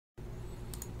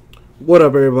What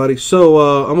up, everybody? So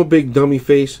I'm a big dummy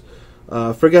face.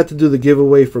 Forgot to do the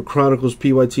giveaway for Chronicles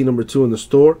PYT number 2 in the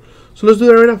store. So let's do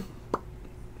that right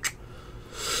now.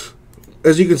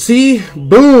 As you can see,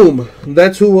 boom!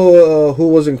 That's who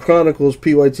was in Chronicles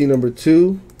PYT number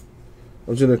 2.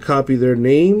 I'm just going to copy their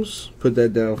names. Put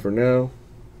that down for now.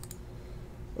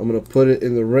 I'm going to put it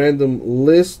in the random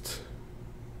list.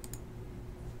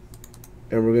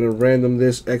 And we're going to random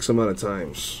this X amount of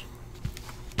times.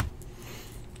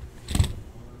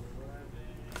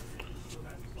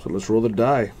 So let's roll the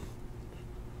die.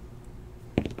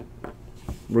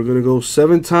 We're going to go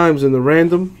 7 times in the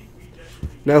random.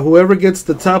 Now whoever gets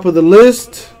the top of the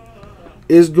list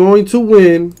is going to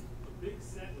win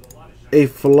a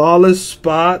flawless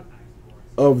spot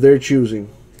of their choosing.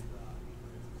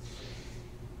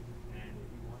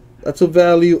 That's a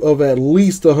value of at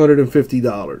least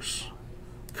 $150.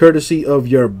 Courtesy of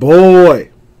your boy.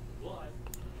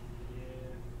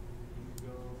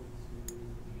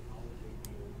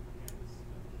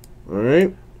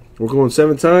 Alright, we're going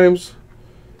 7 times.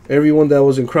 Everyone that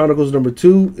was in Chronicles number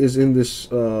 2 is in this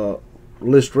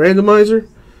list randomizer.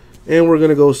 And we're going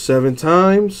to go 7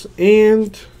 times.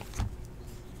 And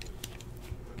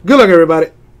good luck,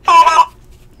 everybody.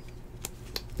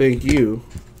 Thank you.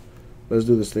 Let's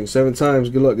do this thing 7 times.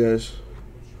 Good luck, guys.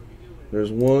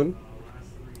 There's 1,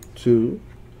 2,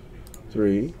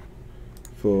 3,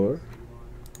 4,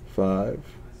 5,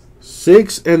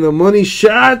 6, and the money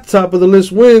shot. Top of the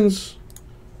list wins.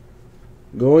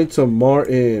 Going to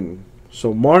Martin.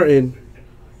 So Martin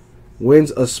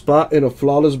wins a spot in a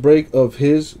flawless break of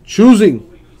his choosing.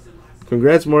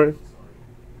 Congrats, Martin.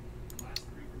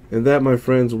 And that, my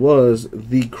friends, was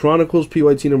the Chronicles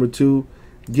PYT number 2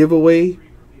 giveaway.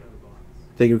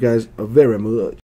 Thank you guys very much.